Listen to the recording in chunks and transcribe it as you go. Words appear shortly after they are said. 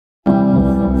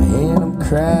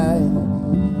cry.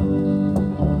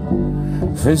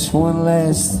 Just one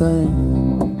last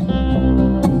thing,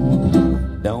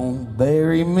 don't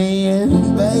bury me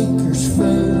in Bakersfield.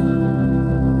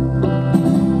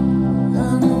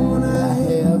 I know what I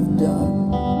have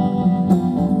done.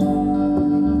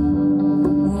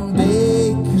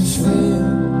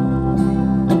 Bakersfield,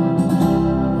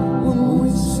 when we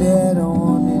sat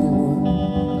on anyone,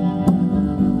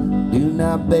 do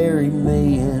not bury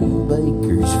me in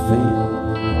Bakersfield.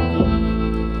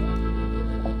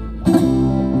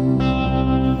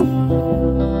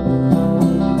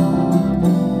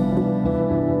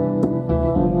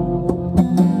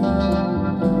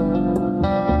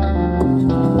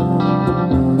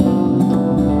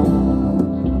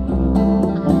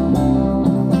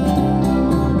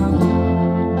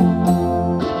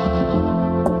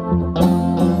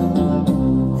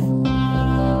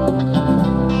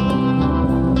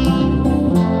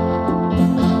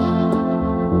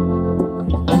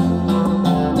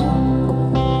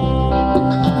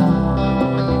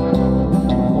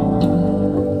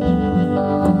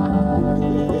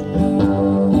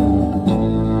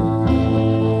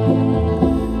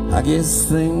 I guess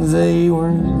things, they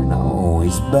weren't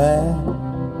always bad.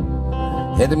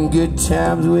 Had them good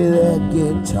times with that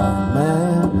guitar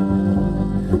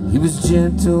man. He was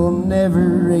gentle,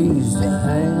 never raised a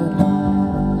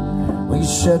hand. We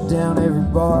shut down every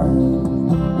bar.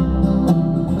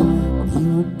 He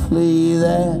would play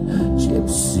that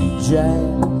gypsy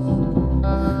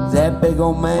jazz. That big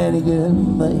old man, he could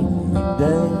make me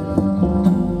dance.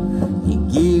 He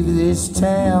gave this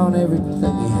town everything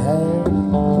he had,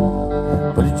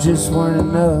 but it just weren't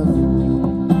enough.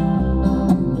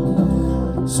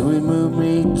 So he moved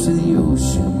me to the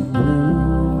ocean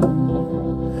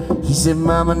blue. He said,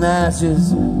 Mama, now it's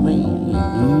just me and you.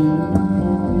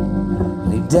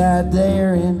 And he died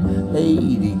there in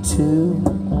 '82.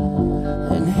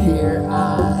 And here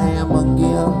I am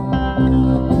again.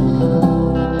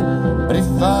 But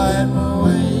if I had my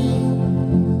way,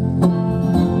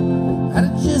 I'd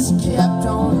have just kept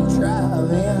on driving.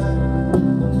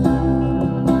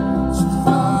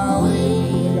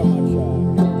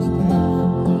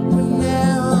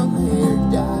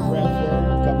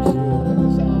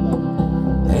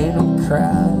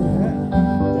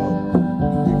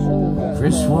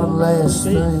 Just one last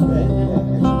thing,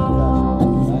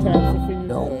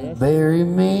 don't bury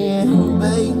me in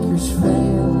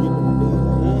Bakersfield.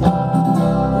 I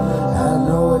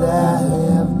know what I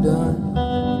have done.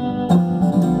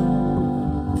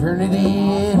 Eternity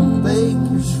in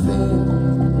Bakersfield.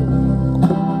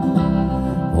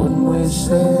 Wouldn't wish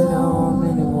that on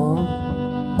anyone.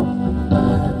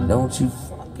 Don't you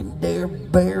fucking dare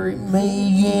bury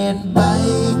me in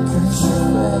Bakersfield.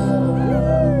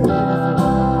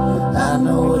 I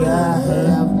know what I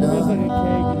have done,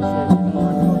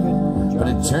 but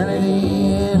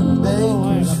eternity in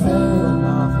Bakersfield.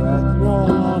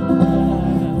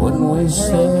 Wouldn't wish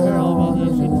that on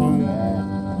anyone.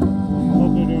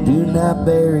 Do not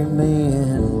bury me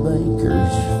in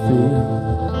Bakersfield.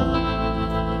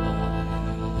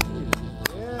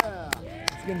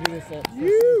 It's gonna do this.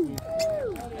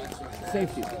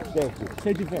 Safety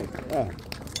first.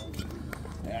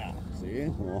 Yeah. See?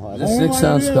 This next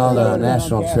song's called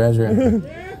National Treasure.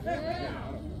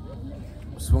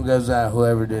 This one goes out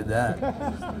whoever did that.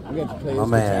 My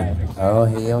man. Oh,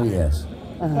 hell yes.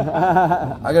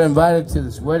 I got invited to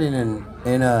this wedding in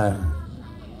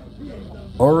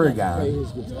Oregon.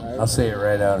 I'll say it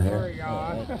right out here.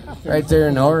 Right there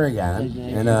in Oregon.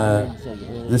 And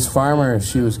this farmer,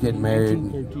 she was getting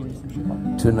married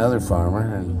to another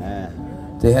farmer, and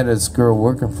they had this girl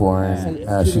working for her,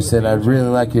 and she said, I'd really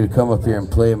like you to come up here and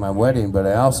play at my wedding, but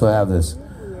I also have this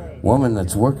woman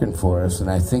that's working for us,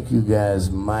 and I think you guys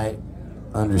might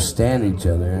understand each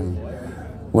other. And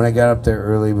when I got up there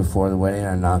early before the wedding,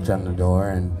 I knocked on the door,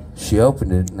 and she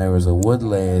opened it, and there was a wood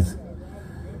lathe,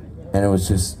 and it was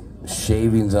just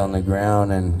shavings on the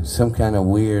ground and some kind of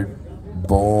weird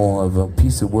bowl of a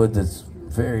piece of wood that's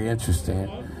very interesting.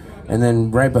 And then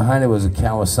right behind it was a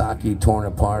Kawasaki torn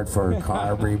apart for a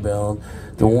car rebuild.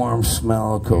 The warm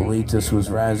smell of colitas was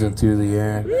rising through the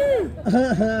air.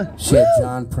 She had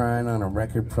John Prine on a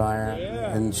record player,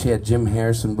 and she had Jim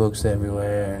Harrison books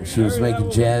everywhere, and she was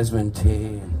making jasmine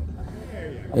tea.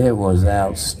 It was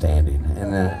outstanding.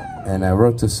 And I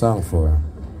wrote this song for her.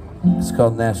 It's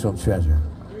called National Treasure.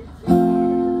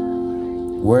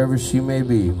 Wherever she may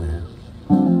be, man.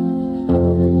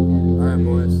 All right,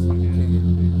 boys.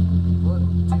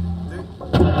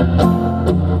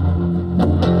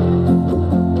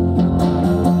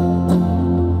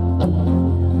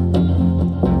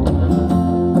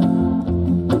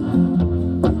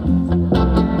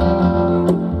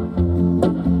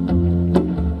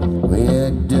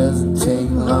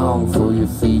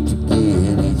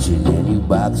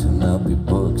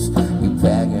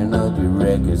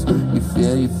 You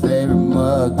fill your favorite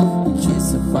mug, you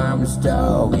kiss the farmer's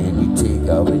dog, and you take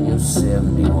off in your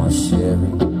 71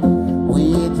 Chevy.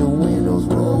 With the windows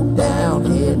rolled down,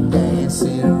 head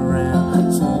dancing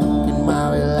around, smoking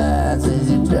Molly lights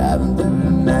as you're driving through the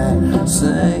night,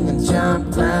 singing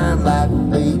John Prine like a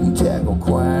beating tackle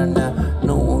choir. Now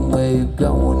knowing where you're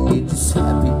going, you're just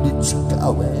happy that you're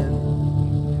going.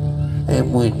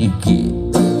 And when you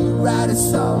get there, you write a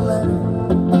song letter,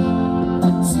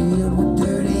 sealed with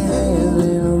dirty hands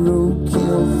in a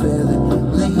roadkill feather,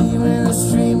 leaving a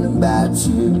stream about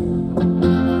you,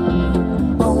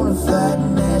 bona fide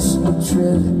national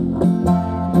treasure.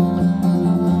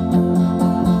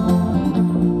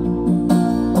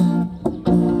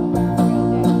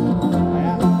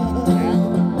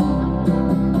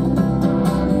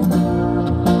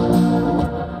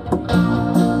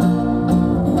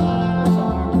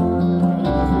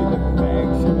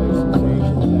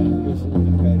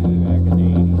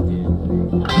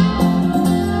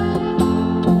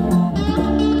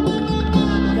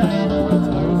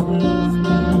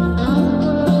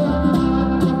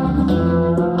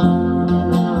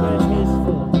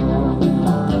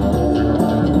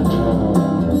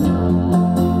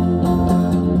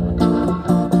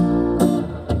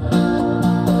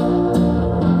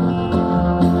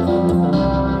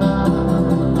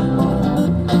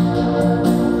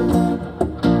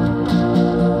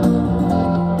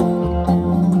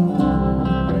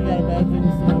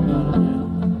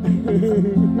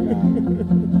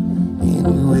 And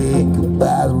you wake up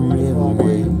by the river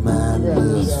where your mind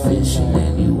is fishing,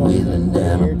 and you whittling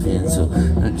down a pencil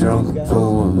and a drunken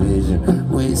prohibition,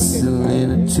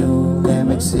 whistling a tune that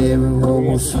makes every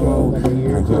hobo slow.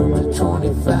 And a group of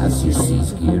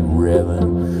 25cc's get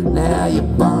revving. Now you're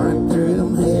burning through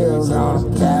them hills on a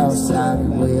Kawasaki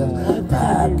wheel,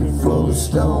 pocket full of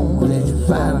stone that you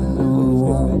find a new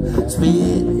home.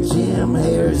 Spitting Jim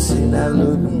Harrison, now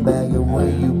looking back at where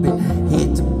you've been.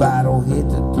 Hit the bottle, hit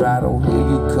the throttle, here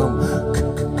you come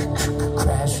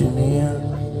crashing in.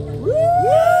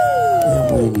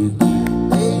 And when you get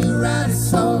there, you write a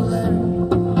song letter,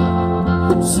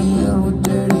 sealed with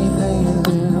dirty hands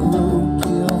in a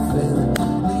roadkill feather,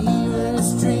 leaving a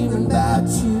stream about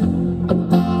you,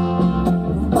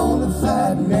 bona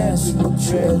fide national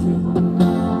treasure.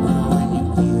 And when you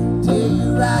get there, you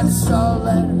write a song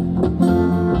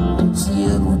letter,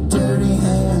 sealed with dirty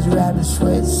hands, wrapped in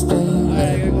sweat stained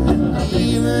leather,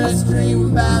 leaving a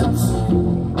stream about you,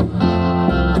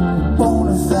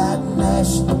 bona fide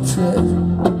national treasure.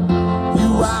 You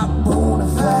are bona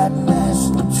fide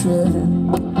national treasure.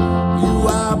 You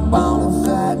are bona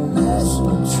fide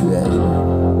national treasure.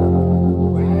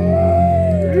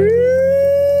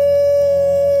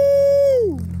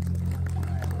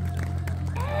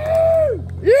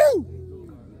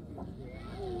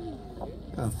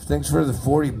 Thanks for the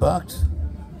 $40.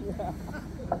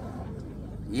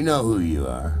 You know who you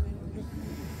are.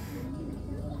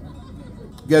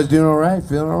 You guys doing all right?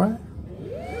 Feeling all right?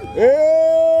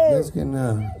 Yeah. You guys can,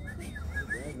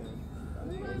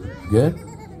 good?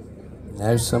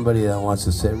 There's somebody that wants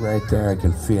to sit right there. I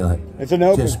can feel it. It's an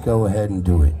open. Just go ahead and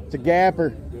do it. It's a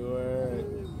gapper. Do it.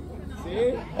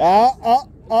 See?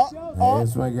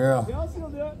 There's my girl. Chelsea will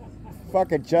do it.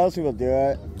 Fucking Chelsea will do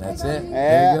it. That's it. Yeah.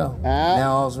 There you go.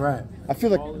 Now all's right. I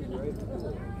feel like. All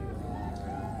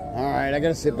right, I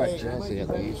gotta sit by Chelsea at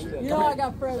least. You know I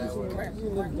got friends here.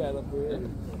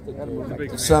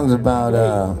 The song's about,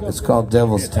 it's called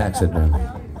Devil's Taxidermy.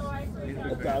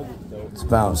 It's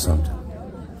about something.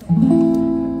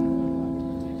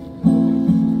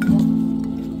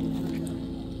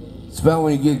 It's about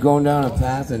when you get going down a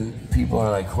path and people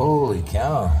are like, holy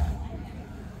cow,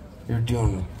 you're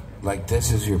doing, like,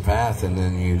 this is your path, and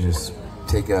then you just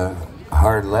take a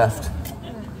hard left.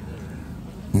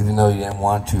 Even though you didn't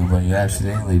want to, but you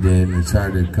accidentally did, and it's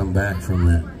hard to come back from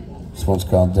that. This one's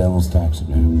called Devil's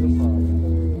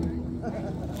Taxidermy.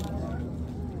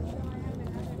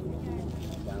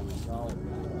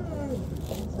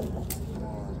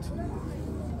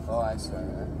 Oh, I saw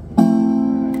that.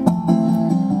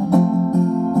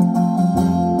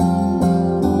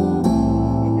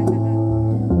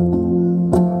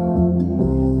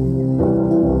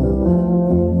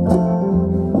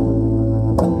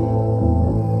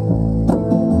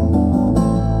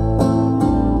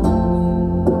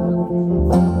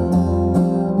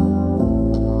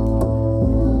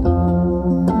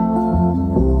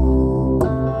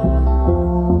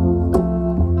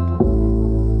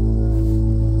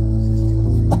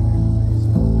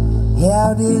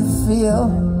 How did it feel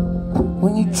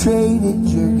when you traded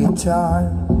your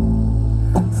guitar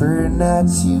for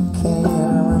nights you can't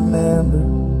remember,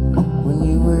 when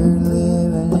you were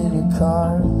living in your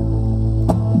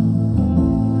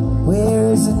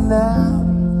now?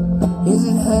 Is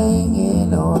it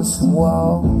hanging on some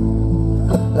wall?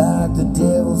 Like the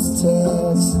devil's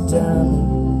taxidermy,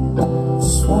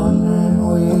 just wondering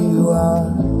where you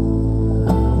are.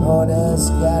 Oh, that's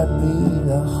gotta be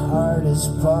the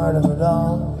hardest part of it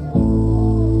all.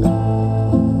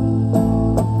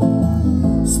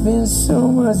 Spend so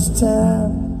much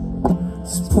time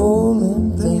just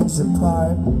pulling things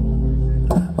apart,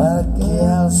 while the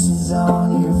callus is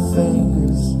on your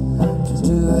fingers, just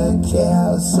do a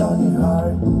callus on your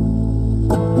heart.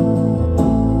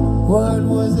 What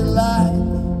was it like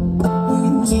when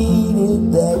you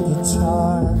needed that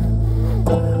guitar,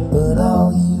 but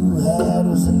all you had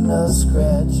was a nut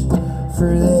scratch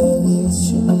for that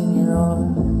itching in your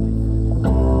arm?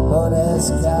 Oh, that's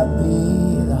gotta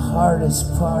be the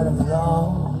hardest part of it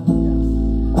all.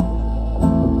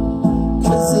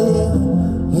 'Cause it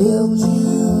held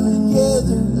you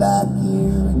together like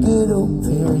you're a good old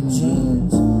pair of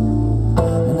jeans,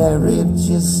 and that rip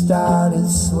just started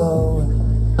slow,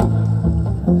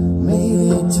 made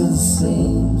it to the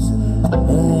seams,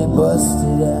 and it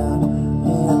busted out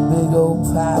in a big old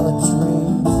pile of dreams.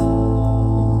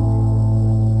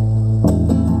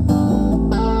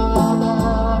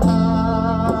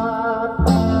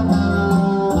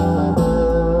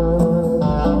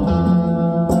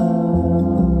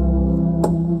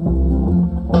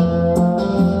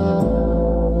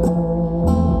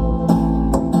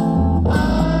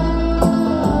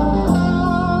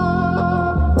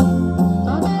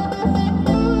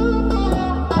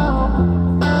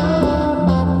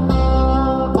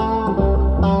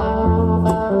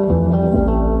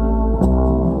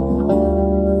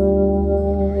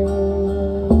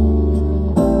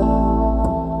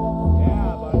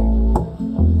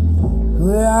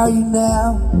 Where are you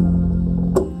now?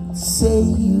 Say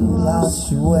you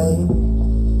lost your way.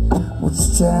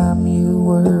 Which time you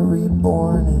were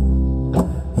reborn and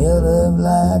held up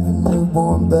like a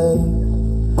newborn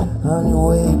babe, on your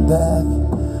way back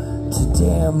to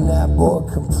damn that boy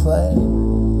can play.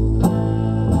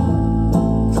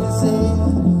 'Cause it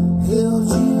held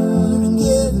you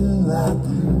together like a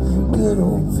good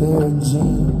old pair of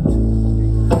jeans,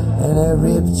 and that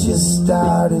rip just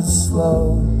started slow,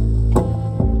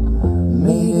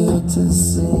 made it to the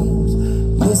seams.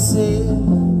 Yes, it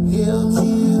held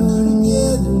you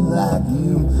together like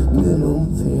you good old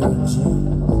pair of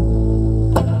jeans,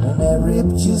 and that rip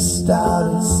just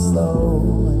started slow,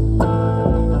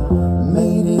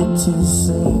 made it to the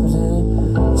seams, and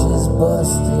it just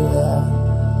busted out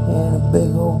in a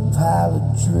big old pile of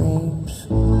dreams.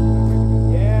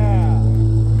 Yeah.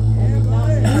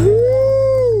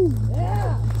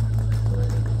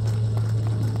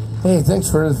 Hey, thanks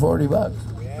for the $40.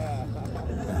 Yeah.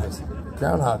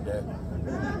 Groundhog Day.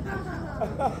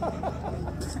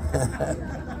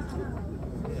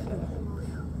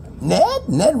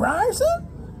 Ned Ryerson?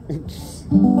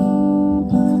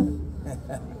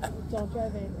 Don't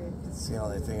drive angry. That's the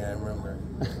only thing I remember.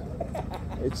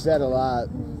 It's said a lot.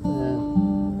 Yeah.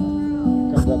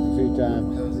 Comes up a few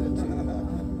times.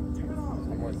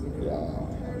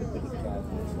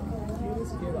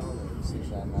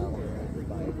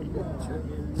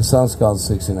 The song's called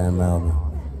 69 Malibu.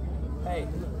 Hey,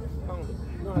 hold it.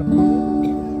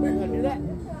 We're gonna do that.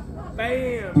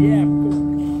 Bam! Yeah.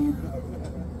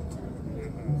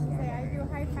 Say, I do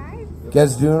high five. You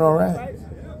guys doing all right?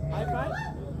 High five.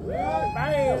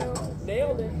 Bam!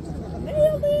 Nailed it.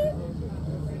 Nailed it.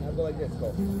 I'll go like this.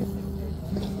 Go.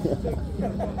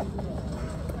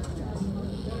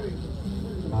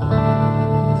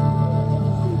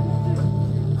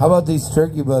 How about these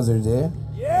turkey buzzards, eh?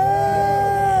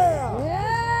 Yeah!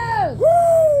 Yes!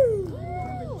 Woo!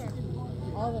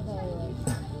 All the hell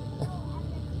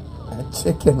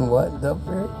Chicken what,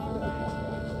 Dumper?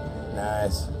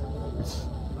 Nice.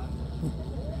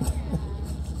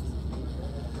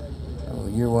 Oh,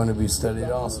 you're one to be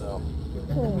studied also.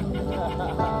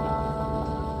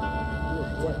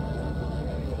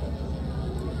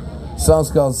 Song's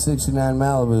called 69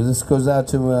 Malibu. This goes out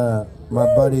to my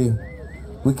buddy,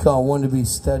 we call one to be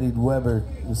studied Weber.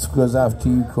 This goes off to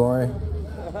you, Corey.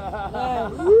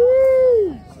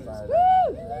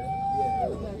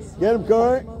 Get him,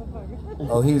 Corey.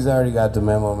 Oh, he's already got the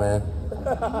memo, man.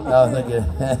 Oh, look at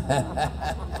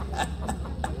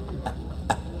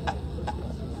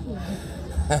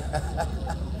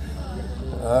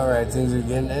all right, things are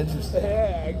getting interesting.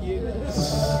 Yeah, I get it.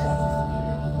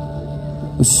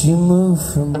 Well, she moved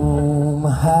from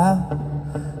Omaha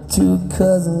to her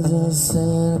cousins in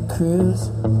Santa Cruz.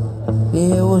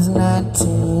 It was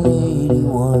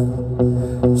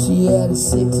 1981. She had a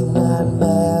 69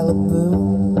 Malibu.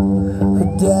 Her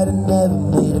daddy never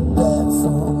made it back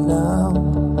from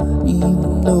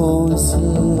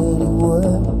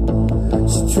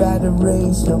tried to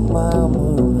raise her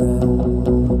mama around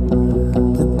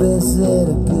the best that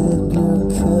a good girl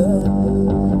could.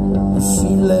 But she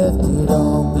left it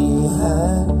all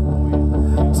behind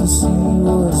to see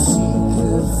what she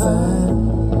could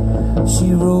find. She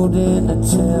rode into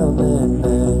town that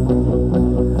night,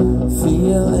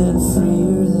 feeling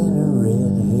freer than her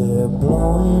red hair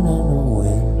blowing in the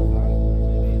wind.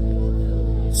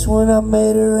 It's when I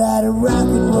met her at a rock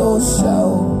and roll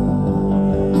show.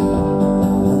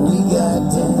 We got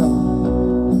down.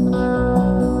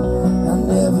 I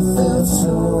never felt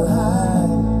so high,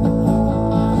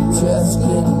 just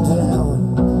getting down.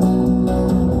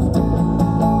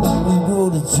 We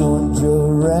rode a Georgia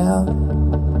around.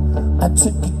 I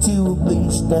took you to a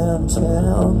beach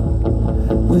downtown.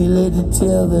 We laid it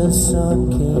till the sun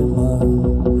came up.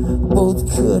 Both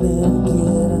couldn't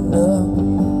get enough.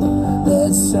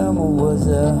 That summer was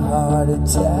a heart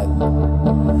attack.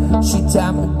 She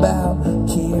taught me about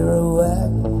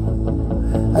Kerouac.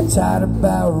 I taught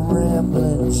about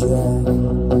Ramblin' Jack.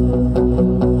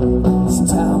 She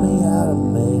taught me how to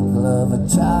make love. I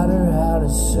taught her how to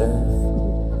surf.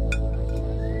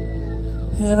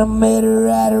 And I met her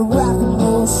at a rock and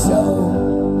roll show.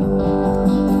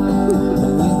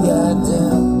 And we got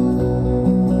down.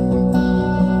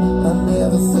 I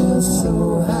never felt so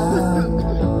high,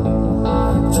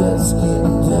 just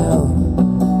getting down.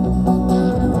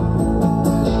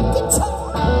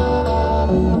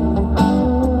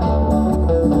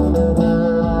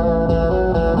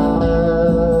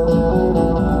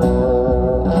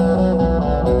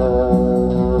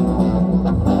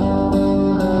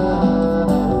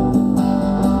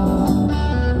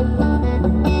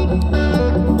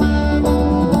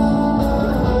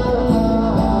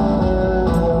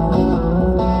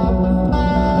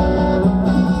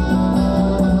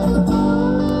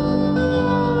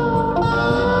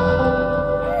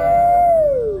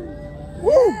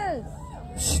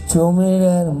 Told me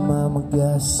that her mama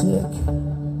got sick.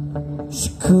 She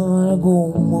couldn't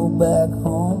go move back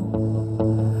home.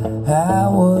 I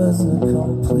was a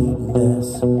complete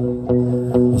mess.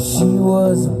 She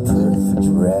was a perfect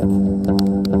wreck.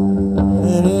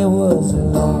 And it was a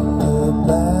long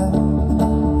goodbye.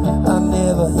 I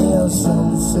never held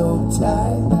something so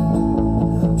tight.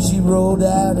 She rode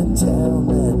out of town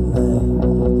that night,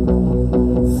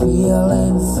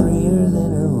 feeling freer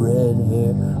than her red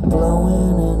hair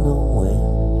blowing in the wind.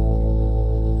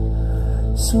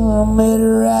 So I met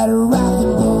her at a rock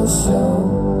and roll show.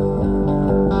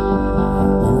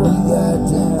 And we got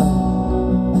down.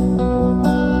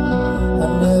 I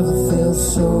never felt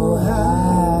so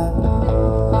high,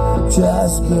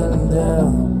 just getting down.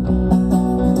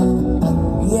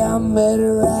 Yeah, I met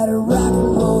her at a rock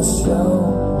and roll show.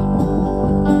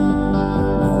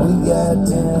 And we got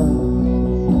down.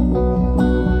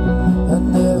 I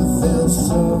never felt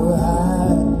so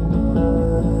high,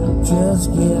 just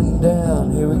getting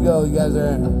down. Here we go, you guys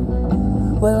are.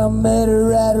 Well, I met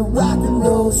her at a rock and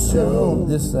roll show.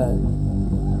 This side.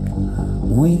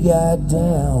 We got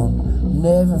down,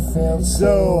 never felt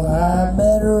so high.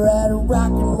 Met her at a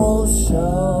rock and roll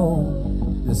show.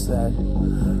 This side.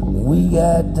 We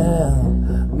got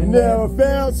down, Never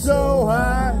felt so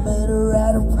high. met her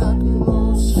at a rock and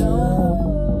roll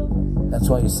show. That's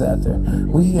why you sat there.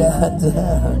 We got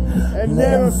down. And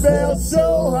never felt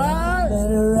so high. Met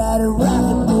her at a rock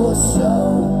and roll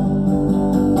show.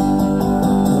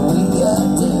 We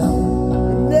got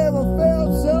down. Never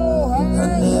felt so I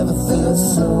high. never felt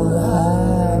so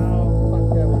high.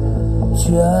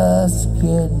 Just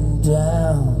getting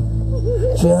down.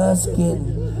 Just getting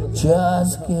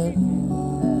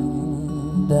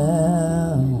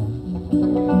down.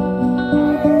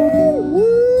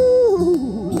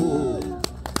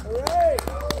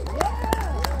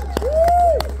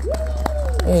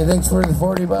 Hey, thanks for the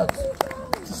 $40.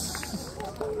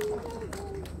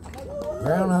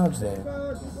 Groundhog's Day.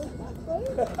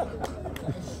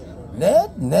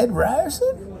 Ned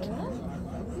Ryerson?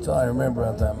 That's all I remember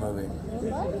about that movie.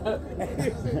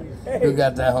 Who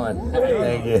got that one?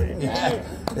 Thank you.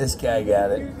 This guy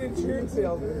got it.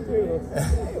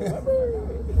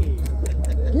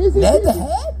 Ned the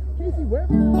Hat?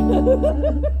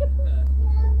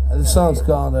 This song's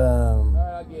called,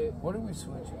 what did we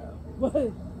switch out? What's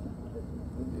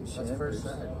the first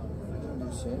side?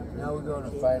 Now we're going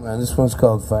to Fight Man. This one's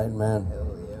called Fight Man.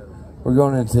 We're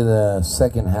going into the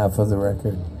second half of the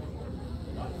record.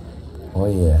 Oh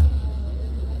yeah.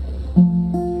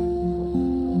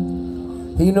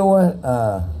 Hey, you know what?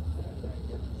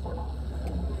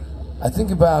 I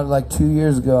think about like 2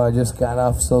 years ago, I just got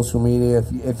off social media.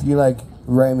 If you like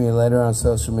write me a letter on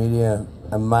social media,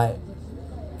 I might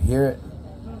hear it.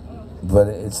 but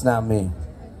it's not me.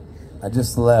 I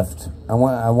just left. I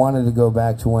wanted to go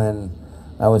back to when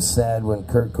I was sad when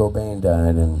Kurt Cobain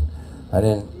died, and I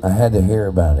had to hear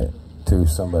about it through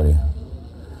somebody.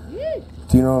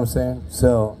 Do you know what I'm saying?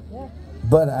 So,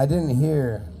 but I didn't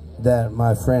hear that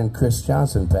my friend Chris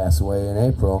Johnson passed away in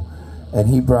April, and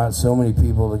he brought so many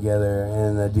people together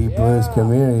in the deep blues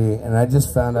community, and I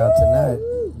just found out tonight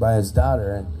by his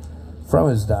daughter, from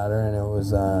his daughter, and it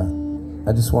was,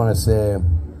 I just want to say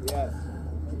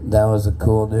that was a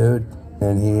cool dude,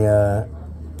 and he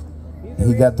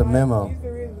got the memo. He's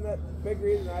the big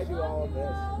reason I do all of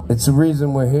this. It's the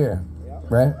reason we're here,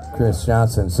 right? Chris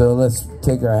Johnson. So let's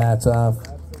take our hats off.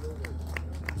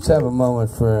 Let's have a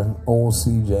moment for old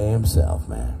CJ himself,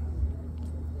 man.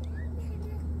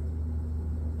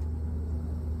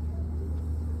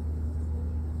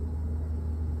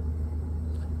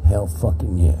 Hell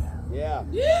fucking yeah. Yeah.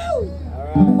 All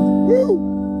right.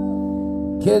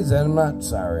 Woo! Kids, I'm not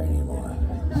sorry anymore.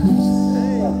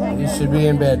 You should be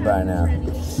in bed by now.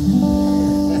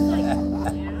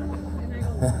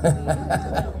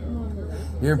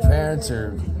 Your parents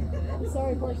are...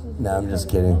 No, I'm just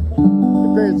kidding.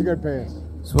 Your parents are good parents.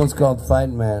 This one's called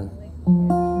Fighting Man.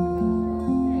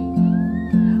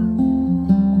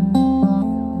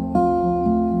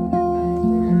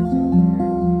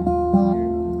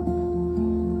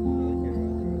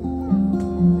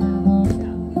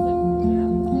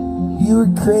 You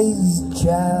were crazy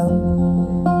child,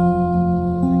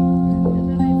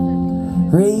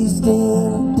 raised in a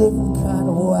different kind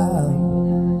of wild.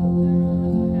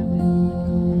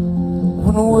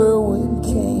 When the whirlwind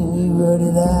came, you rode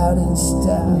it out in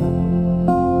style.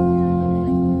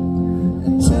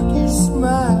 It took your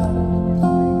smile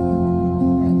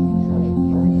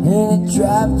and it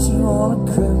dropped you on a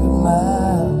crooked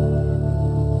mile.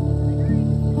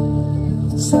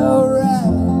 It's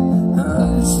alright, I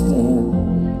understand.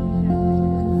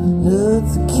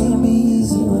 Nothing can be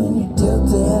easy when you're dealt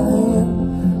that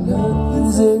hand.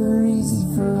 Nothing's ever easy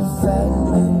for a fighting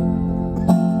man.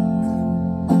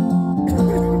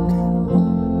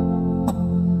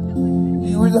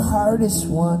 You were the hardest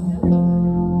one,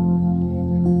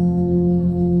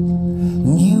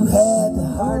 and you had the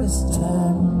hardest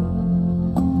time.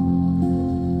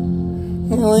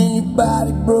 And when your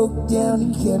body broke down,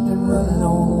 you kept it running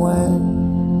on wine.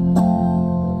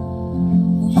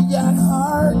 You got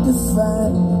hard to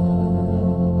find,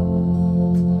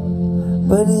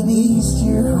 but it eased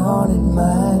your haunted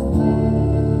mind.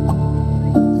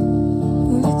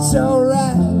 And it's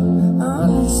alright, I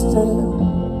understand.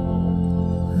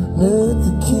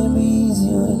 Nothing can be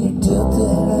easy when you're dealt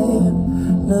that hand.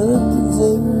 Nothing's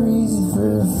ever easy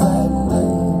for a fighting man.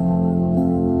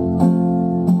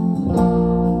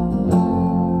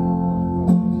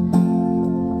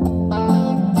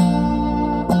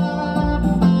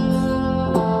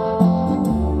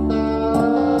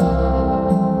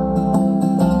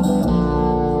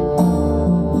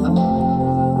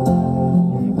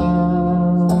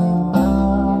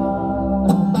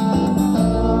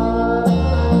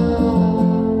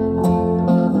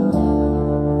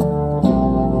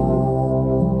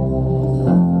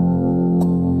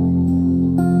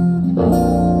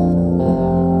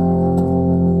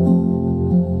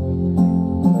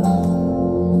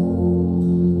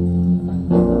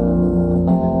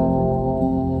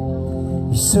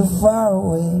 So far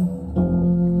away,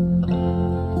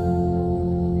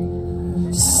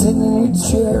 sitting in your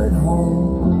chair at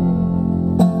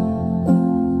home,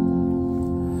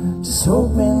 just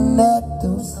hoping that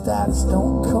those thoughts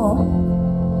don't come.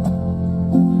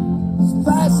 This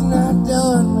fight's not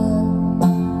done, man,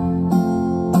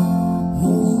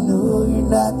 and you know you're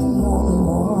not the only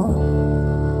one.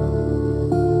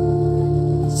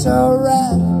 It's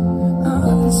alright, I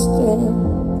understand.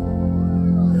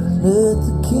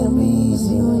 Nothing can be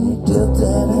easy when you're dealt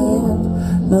that hand.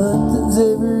 Nothing's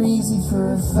ever easy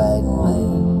for a fighting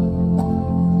man.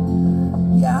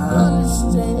 Yeah, I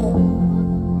understand.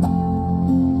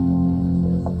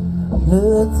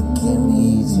 Nothing can be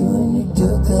easy when you're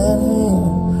dealt that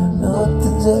hand.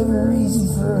 Nothing's ever easy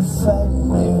for a fighting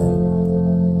man.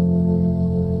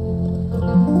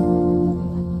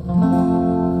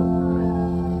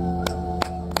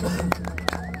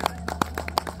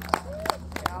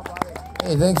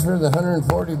 Hey, thanks for the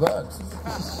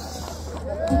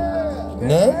 $140.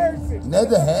 Ned? Ned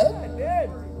the Head? I did.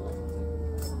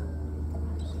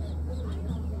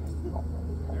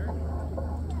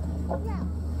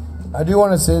 I do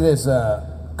want to say this.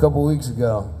 A couple weeks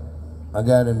ago, I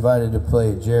got invited to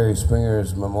play Jerry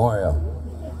Springer's memorial.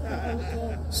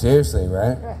 Seriously,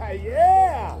 right?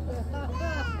 Yeah.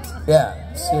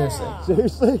 Yeah, seriously.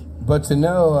 Seriously? But to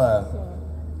know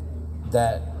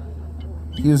that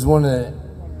he was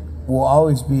will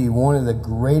always be one of the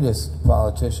greatest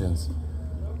politicians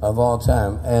of all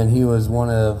time, and he was one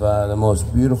of the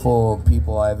most beautiful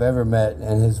people I've ever met,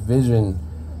 and his vision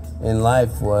in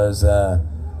life was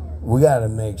we got to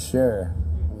make sure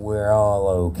we're all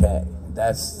okay.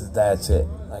 That's it.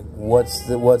 Like, what's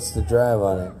the drive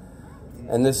on it?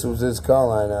 And this was his call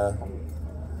line: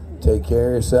 take care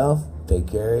of yourself, take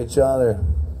care of each other.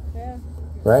 Yeah.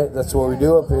 Right? That's what we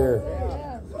do up here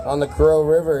on the Crow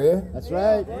River here. That's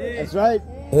right. That's right.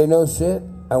 Hey, no shit.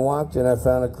 I walked and I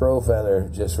found a crow feather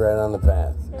just right on the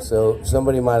path. So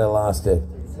somebody might have lost it.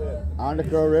 On the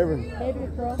Crow River. Maybe a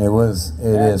crow. It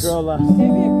is. Crow All lost.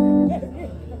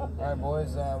 right,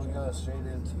 boys. We go straight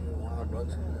into Wild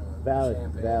Bucks.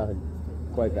 Valid.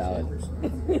 Quite valid.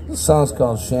 The song's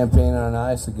called Champagne on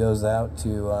Ice. It goes out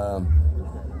to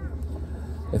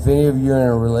if any of you are in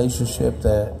a relationship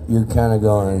that you're kind of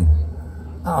going,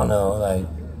 I don't know, like,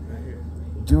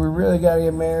 do we really got to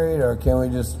get married, or can we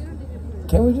just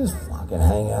fucking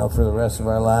hang out for the rest of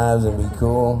our lives and be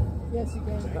cool? Yes, you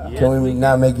can. Can we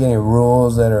not make any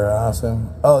rules that are awesome?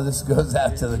 Oh, this goes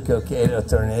out to the Coqueto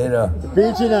Tornado.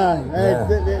 Beachy now. Hey,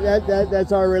 Yeah.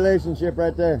 that's our relationship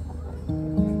right there.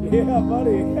 Yeah,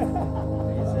 buddy.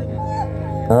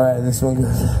 All right, this one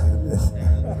goes.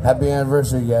 Happy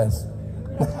anniversary, guys.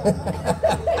 I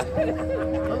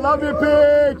love you,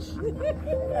 Peach.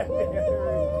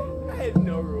 I had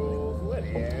no rules. What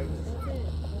is?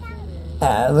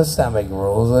 Let's not make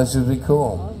rules. Let's just be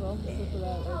cool.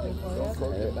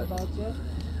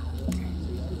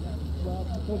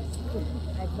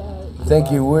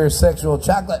 Thank you. We're sexual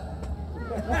chocolate.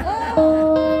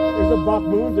 There's a buck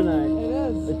moon tonight. It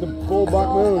is. It's a full buck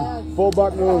moon. Full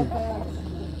buck moon.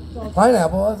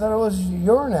 Pineapple. I thought it was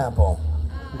your apple.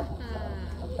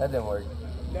 That didn't work.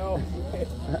 No.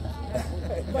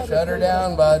 Shut her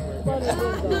down, bud.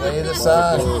 Lay the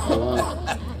sun.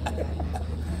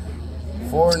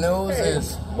 Four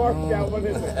noses. Mark that one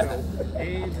in the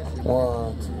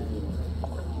 1, 2.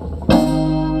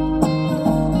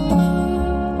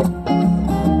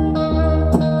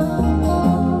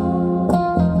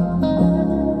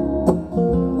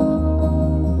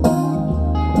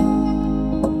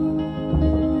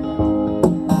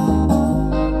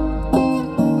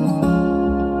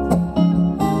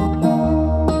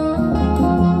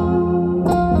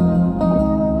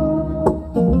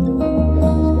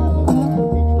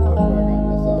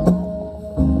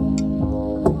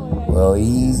 Well,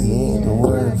 easy ain't the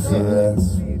word for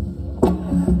us.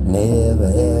 Never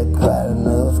had quite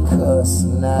enough cuss,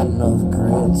 not enough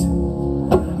grit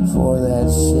for that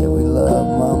shit we love,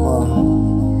 mama.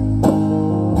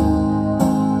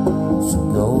 So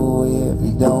go if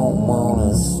you don't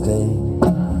wanna stay. I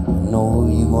know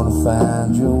you're gonna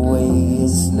find your way,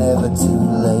 it's never too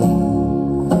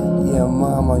late. Yeah,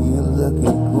 mama, you're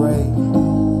looking great.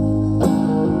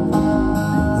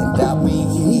 I'll be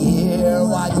here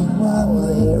while you roll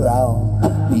there. I'll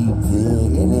be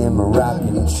digging in my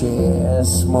rocking chair,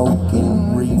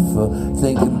 smoking reefer,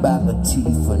 thinking about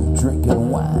Latifah and drinking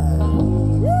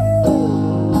wine.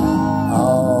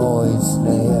 Oh, it's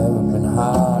never been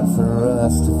hard for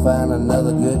us to find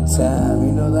another good time.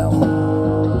 You know that one?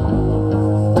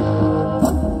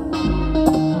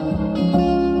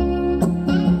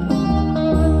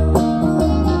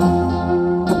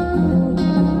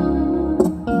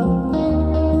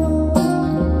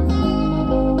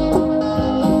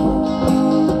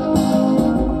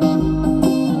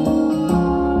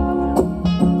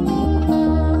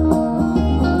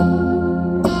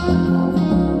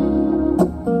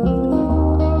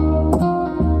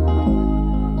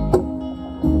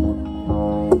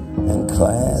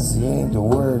 Classy ain't the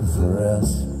word for us.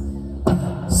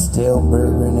 Still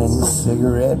burning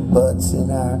cigarette butts in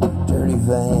our dirty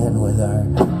van with our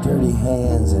dirty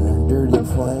hands and our dirty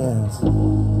plans.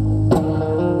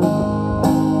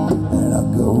 And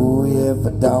I'll go if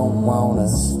I don't wanna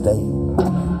stay.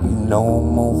 You know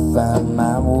I'm gonna find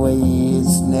my way,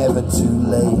 it's never too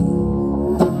late.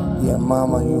 Yeah,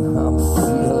 mama, I'm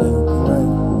feeling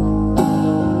great.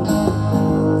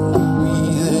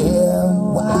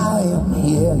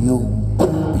 Yeah, you'll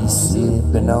be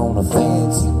sipping on a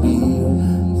fancy beer.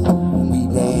 We'll be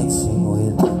dancing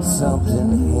with something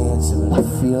handsome and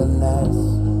feel nice.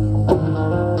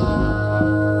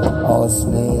 Oh, it's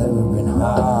never been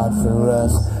hard for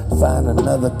us to find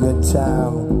another good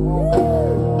time.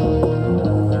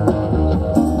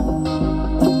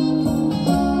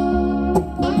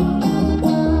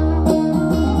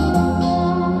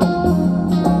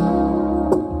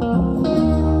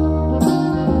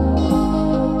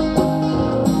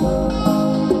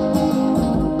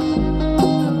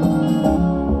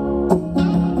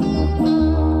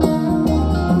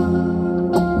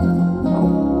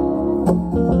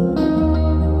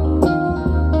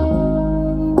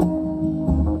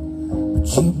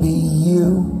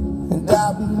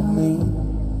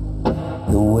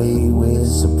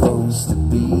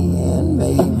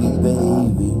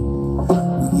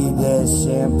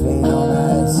 champagne on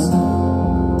ice.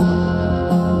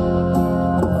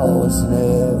 Oh, it's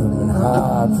never been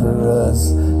hard for us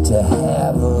to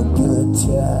have a good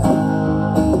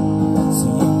time. So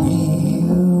you be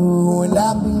you and I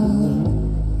be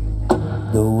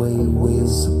the way we're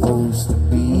supposed to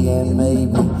be. And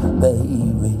maybe,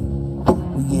 baby,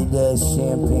 we get that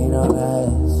champagne on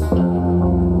ice.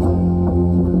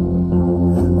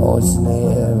 Oh, it's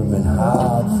never been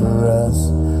hard for us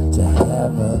to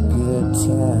have a good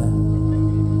time.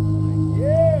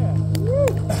 Yeah.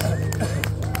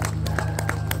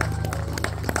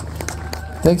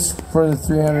 Thanks for the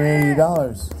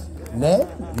 $380. Ned?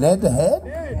 Ned the head?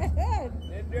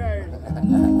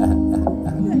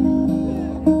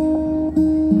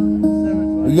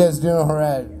 You guys doing all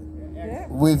right?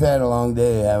 We've had a long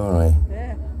day, haven't we?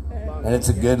 And it's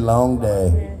a good long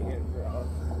day.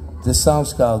 This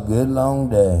song's called Good Long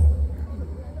Day.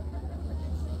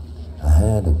 I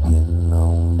had a good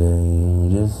long day,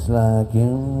 just like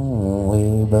you.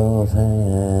 We both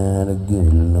had a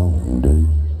good long day.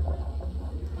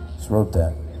 Just wrote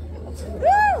that.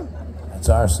 That's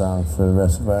our song for the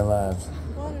rest of our lives.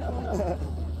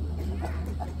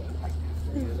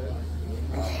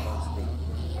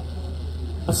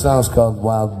 The song's called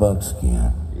Wild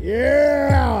Buckskin.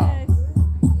 Yeah!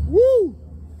 Woo!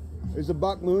 There's a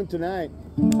buck moon tonight.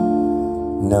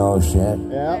 No shit.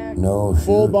 Yeah. No shit.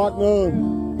 Full buck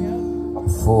moon.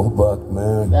 Full buck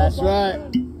moon. That's right.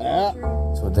 Yeah.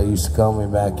 That's what they used to call me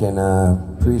back in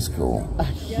preschool.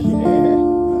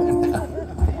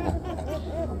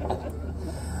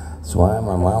 That's why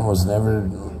my mom was never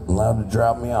allowed to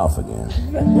drop me off again.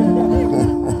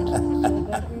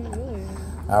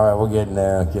 All right, we're getting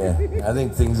there, okay. I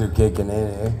think things are kicking in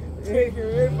here. Take her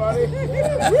in, buddy.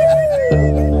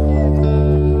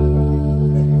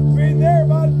 Been there,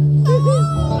 bud.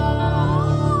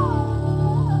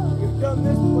 You've done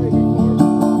this play before.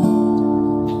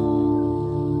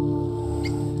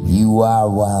 You are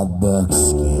wild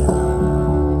buckskin,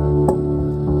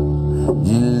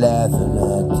 you're laughing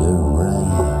at the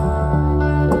rain.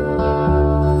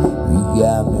 You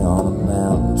got me on a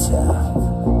mountaintop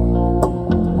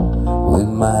with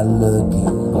my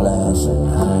looking glass in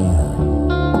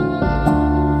hand.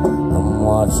 I'm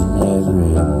watching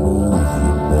every move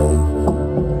you make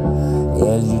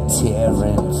as you're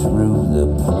tearing through the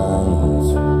plains.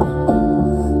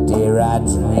 Dare I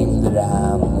dream that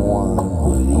I'm one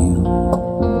with you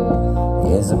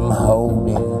as I'm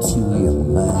holding to your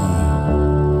mane,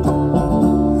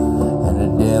 and the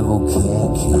devil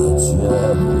can't catch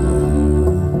up with you,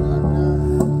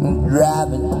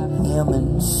 driving him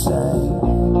insane.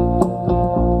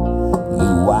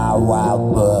 You wild, wild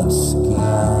buckskin,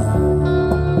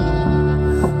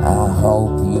 I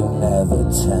hope you never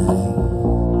tame.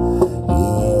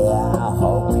 Yeah, I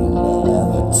hope you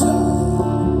never tame.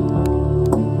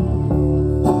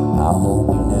 I hope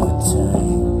you never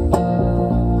tame.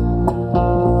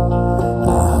 I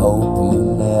hope you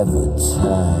never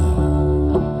tame.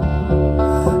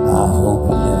 I hope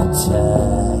you never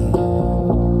tame.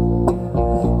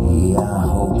 Yeah, I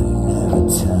hope you never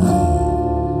tame.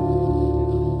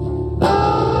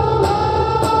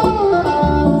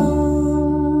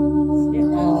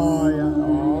 Oh, yeah.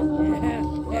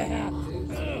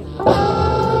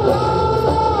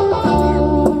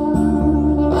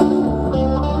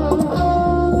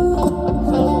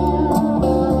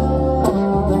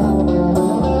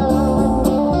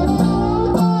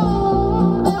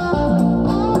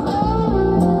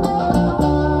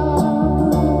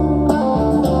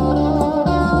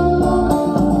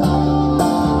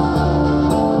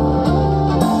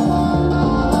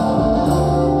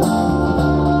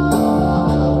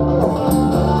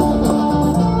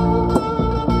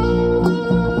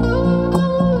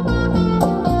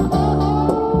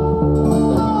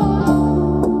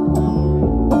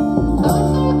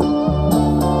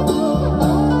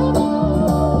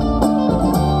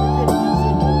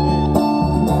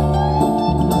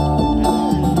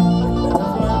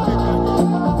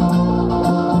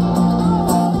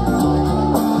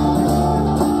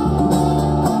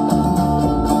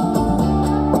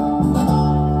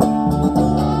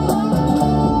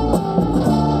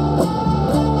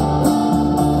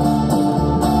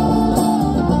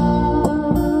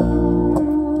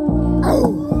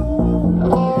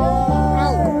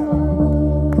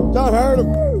 Don't hurt him.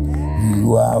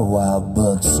 You are wild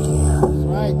buckskin. That's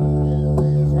right.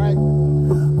 That's right.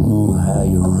 Ooh, how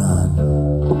you run.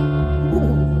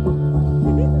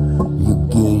 Your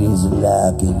gait is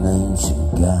like an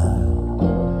ancient god,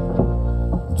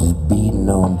 just beating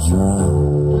on drum.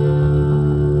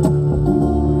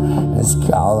 It's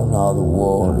calling all the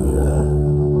warriors.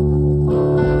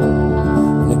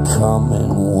 coming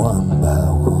one by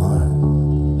one.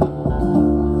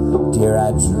 Dear, I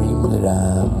dream that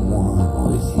I'm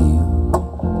one with you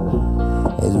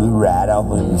as we ride off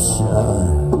in the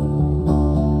sun.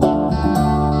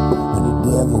 And the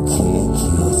devil can't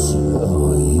catch you.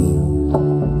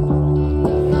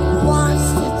 Wants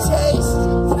to taste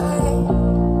the pain.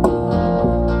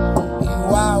 You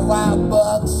wild, wild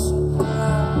bucks.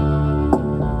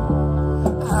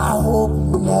 I hope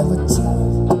you never turn.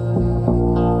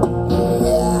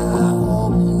 Yeah, I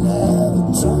hope you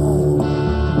never turn.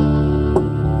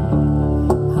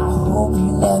 I hope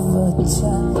you never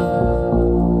turn.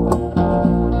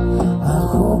 I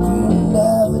hope you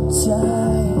never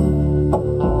turn.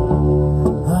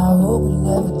 I hope you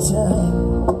never turn.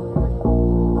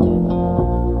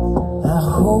 I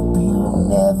hope you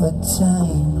never turn.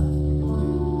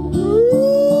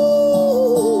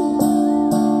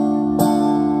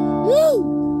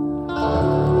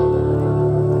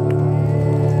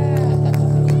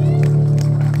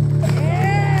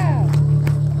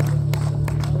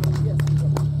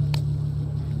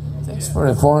 For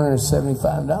the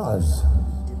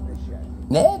 $475.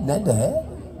 Ned, not the head.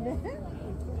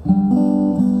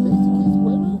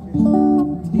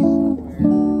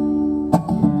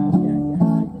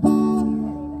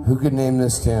 Who could name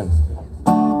this tune?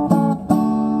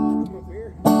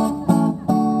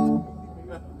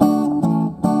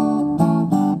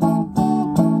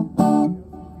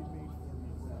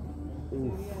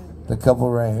 The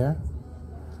couple right here.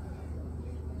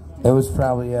 It was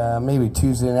probably maybe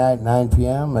Tuesday night, 9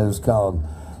 p.m. It was called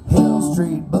Hill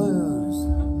Street Blues.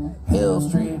 Hill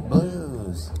Street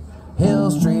Blues. Hill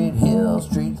Street,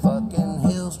 fucking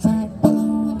Hill Street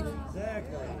Blues.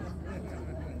 Exactly.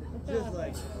 Just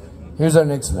like. Here's our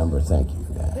next number. Thank you,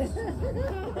 guys.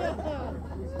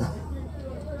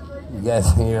 You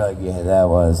guys, you're like, yeah, that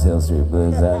was Hill Street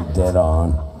Blues. That dead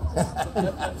on. I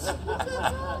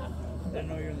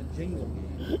know you're in the jingle.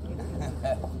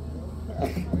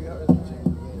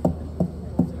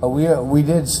 Oh, we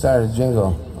did start a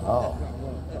jingle. Oh,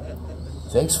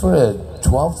 thanks for the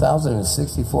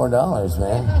 $12,064,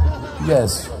 man. You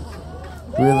guys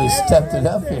really stepped it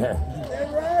up here.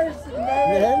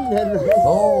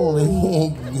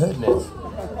 Holy goodness!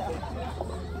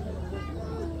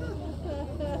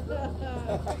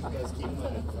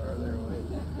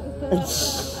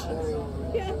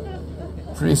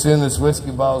 Pretty soon this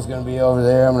whiskey ball is going to be over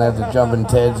there. I'm going to have to jump in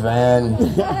Ted's van,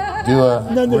 do a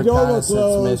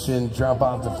reconnaissance mission, jump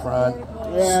off the front,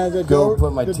 go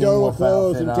put my Teen Wolf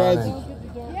outfit on. Yes!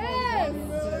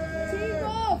 Teen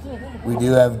Wolf! We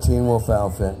do have a Teen Wolf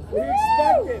outfit. We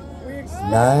expect it. We expect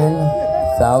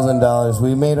it. $9,000.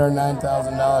 We made our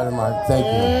 $9,000 mark. Thank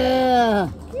you.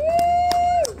 Yeah.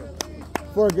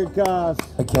 For a good cause.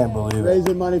 I can't believe it.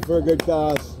 Raising money for a good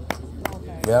cause.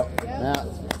 Yep. Yeah.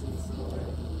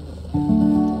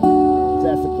 It's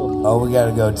ethical. Oh, we got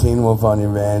to go Teen Wolf on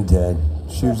your van, Ted.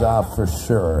 Shoes off for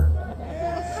sure.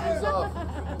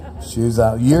 Shoes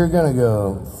off. You're going to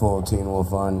go full Teen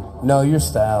Wolf on. No, you're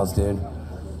Styles, dude.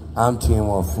 I'm Teen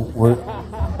Wolf.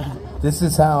 This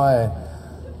is how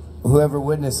whoever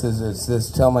witnesses this,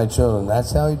 just tell my children,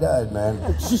 that's how he died, man.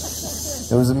 It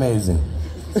was amazing.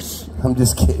 I'm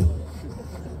just kidding.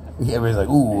 Everybody's like,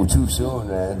 ooh, too soon,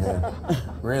 man.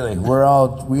 Really,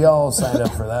 we all signed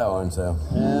up for that one, so.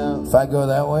 Yeah. If I go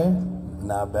that way,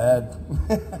 not bad.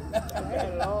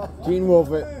 Teen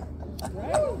Wolf it.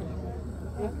 Right?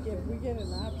 If we get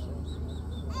an option.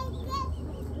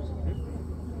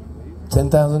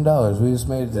 $10,000. We just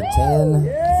made it to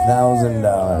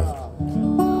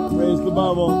 $10,000. Raise the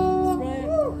bubble.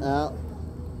 Right.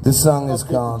 This song is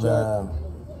called.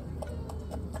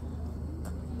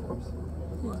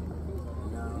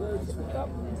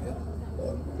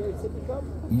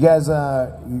 You guys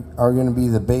are going to be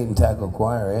the bait and tackle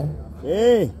choir, eh?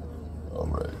 Hey. All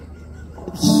right.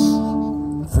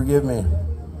 Forgive me.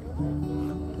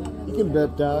 You can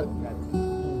burp out.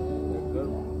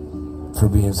 For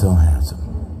being so handsome.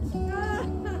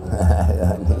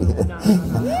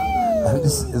 I'm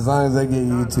just, as long as I get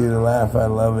you two to laugh, I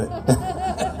love it.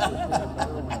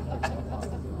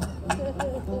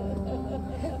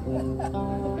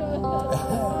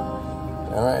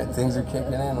 All right, things are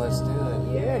kicking in. Let's do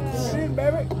it. Yeah, kick it in,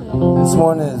 baby. This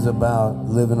one is about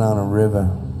living on a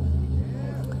river.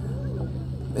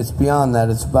 It's beyond that.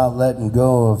 It's about letting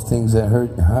go of things that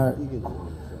hurt your heart,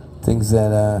 things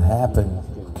that happen,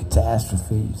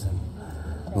 catastrophes and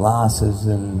losses,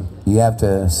 and you have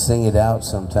to sing it out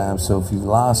sometimes. So if you've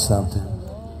lost something,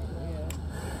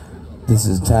 this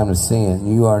is the time to sing it.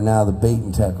 You are now the bait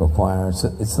and tackle choir.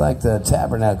 It's like the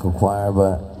tabernacle choir,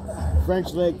 but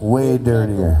French Lake. way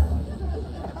dirtier.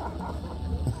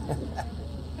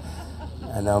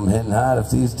 I know I'm hitting hot if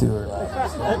these two are like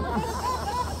this.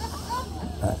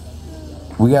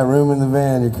 We got room in the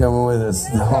van. You're coming with us.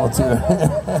 The whole tour.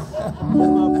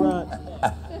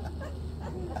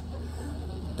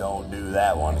 Don't do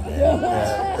that one again.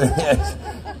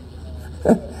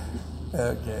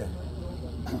 Okay.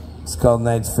 It's called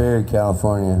Knight's Ferry,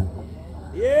 California.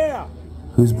 Yeah.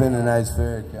 Who's been to Knight's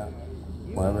Ferry, California?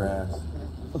 Whoever has.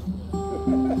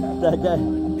 That guy.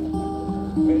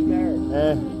 Been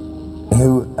there.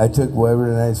 I took Weber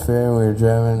to Knight's Ferry and we were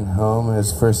driving home, and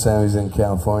it's the first time he was in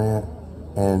California,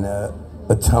 and a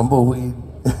tumbleweed,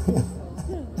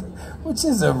 which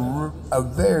is a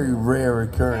very rare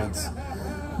occurrence,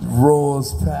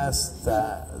 rolls past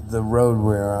the road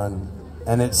we're on,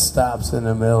 and it stops in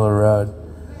the middle of the road,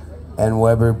 and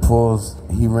Weber pulls,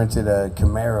 he rented a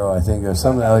Camaro, I think, or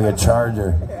something like a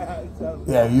Charger.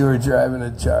 Yeah, you were driving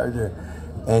a Charger.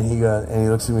 And he goes, and he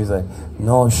looks at me, he's like,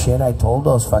 no shit, I told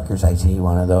those fuckers I'd see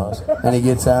one of those. And he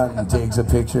gets out and takes a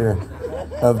picture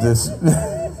of this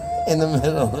in the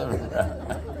middle of the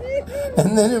road.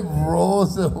 And then it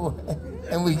rolls away,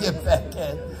 and we get back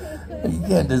in. You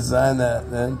can't design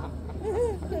that, man.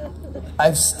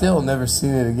 I've still never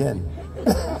seen it again.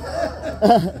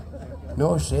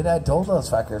 No shit, I told those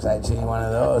fuckers I'd see one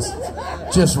of those.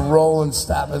 Just roll and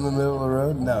stop in the middle of the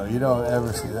road? No, you don't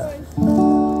ever see that.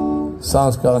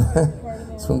 Song's called,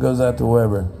 this one goes out to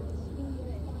Weber.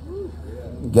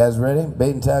 You guys ready? Bait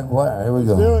and tackle wire. Here we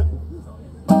go. Let's do it.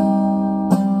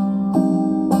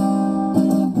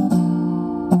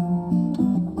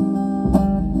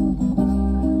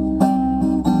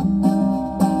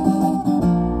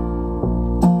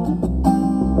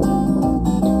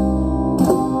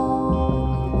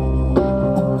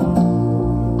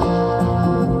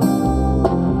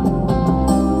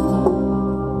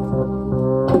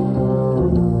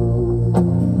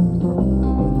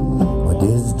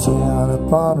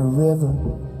 On a river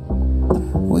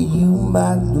where you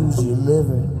might lose your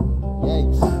liver.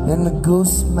 Yikes. And the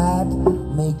ghosts might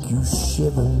make you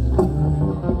shiver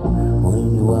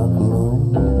when you walk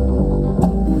alone.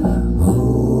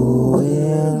 Oh,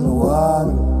 in the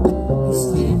water, you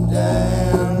sleep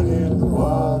down in the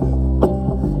water.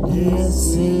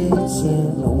 Yes, it's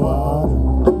in the water.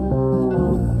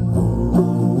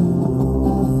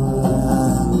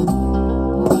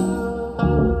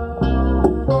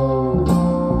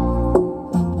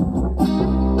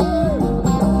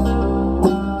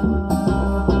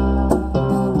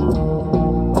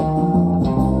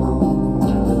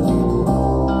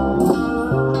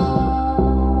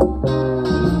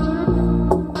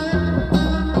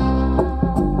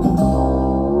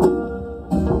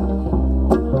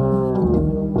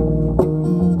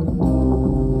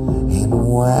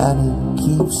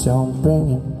 Keeps on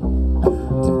bringing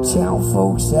the town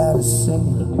folks out of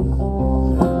singing,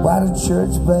 while the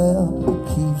church bell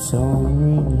keeps on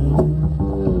ringing,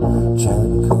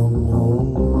 trying to come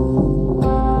home.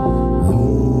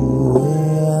 Oh,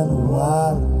 in the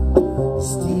water,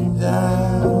 steep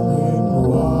down in the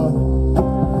water.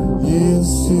 Yes,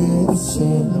 it's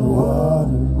in the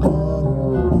water.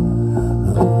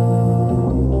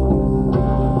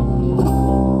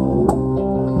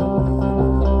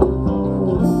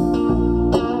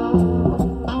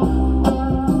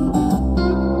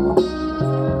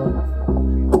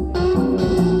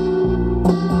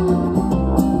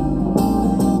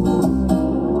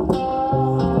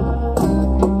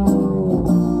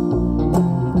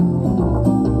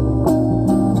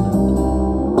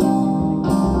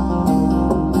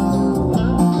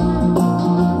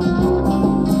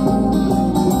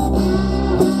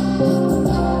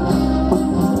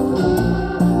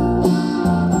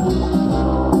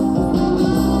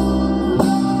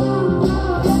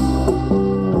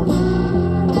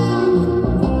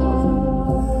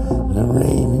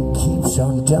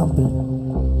 Jumping,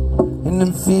 and the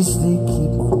fish they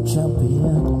keep on jumping,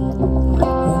 and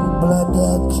the blood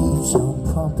that keeps on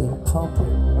pumping,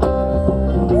 pumping,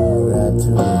 right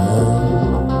through the road.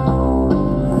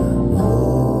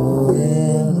 Oh,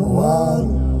 in the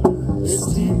water, it's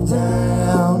deep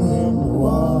down in the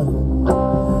water.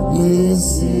 Yes,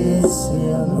 it's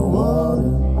in the water.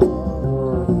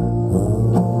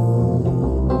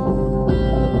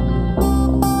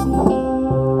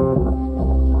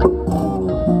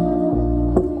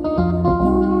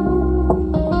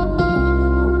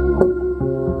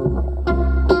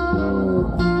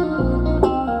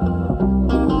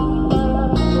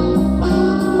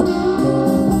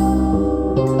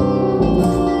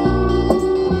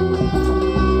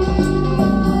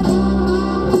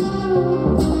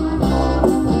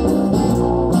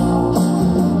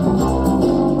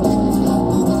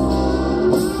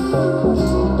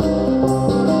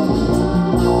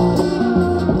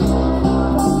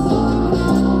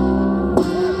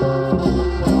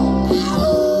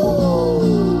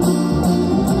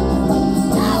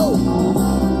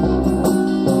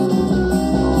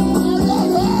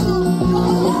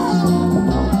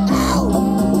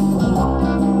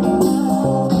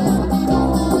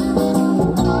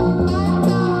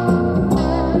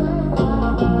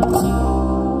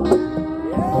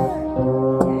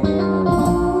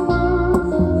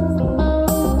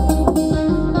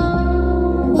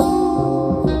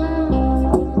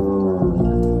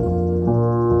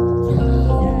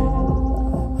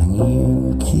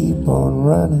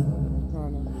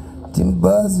 Them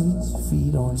buzzards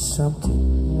feed on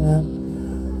something, yeah.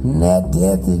 And that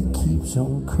death that keeps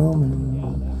on coming,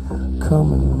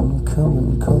 coming,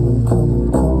 coming, coming,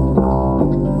 coming, coming.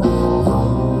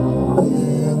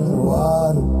 In the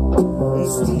water,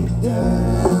 it's deep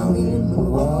down in the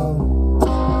water.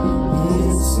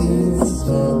 It's in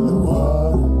the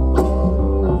water.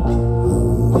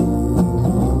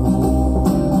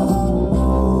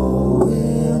 Oh,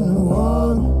 in the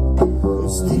water,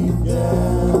 it's deep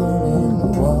down in the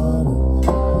water.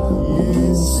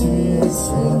 Yes, it's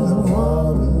in the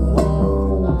water.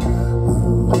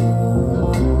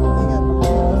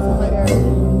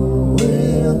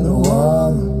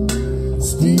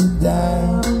 Deep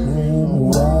down in the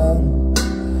water,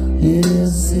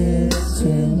 yes, it's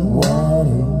in the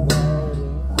water.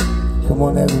 Come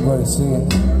on, everybody, sing it.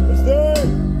 Let's do it.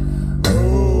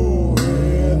 Oh,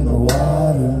 in the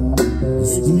water,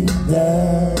 it's deep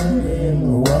down in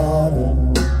the water.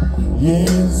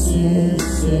 Yes,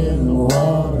 it's in the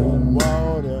water.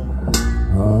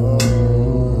 Oh,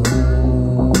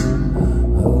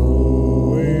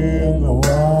 in the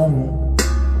water,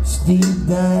 it's deep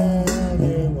down.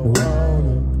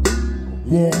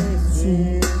 Yes,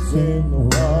 it's in the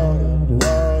water,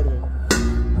 water.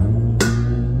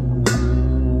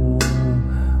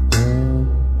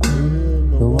 In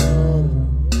the water,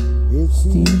 it's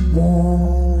deep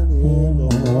down in the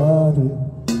water.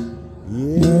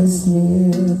 Yes,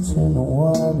 it's in the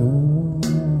water.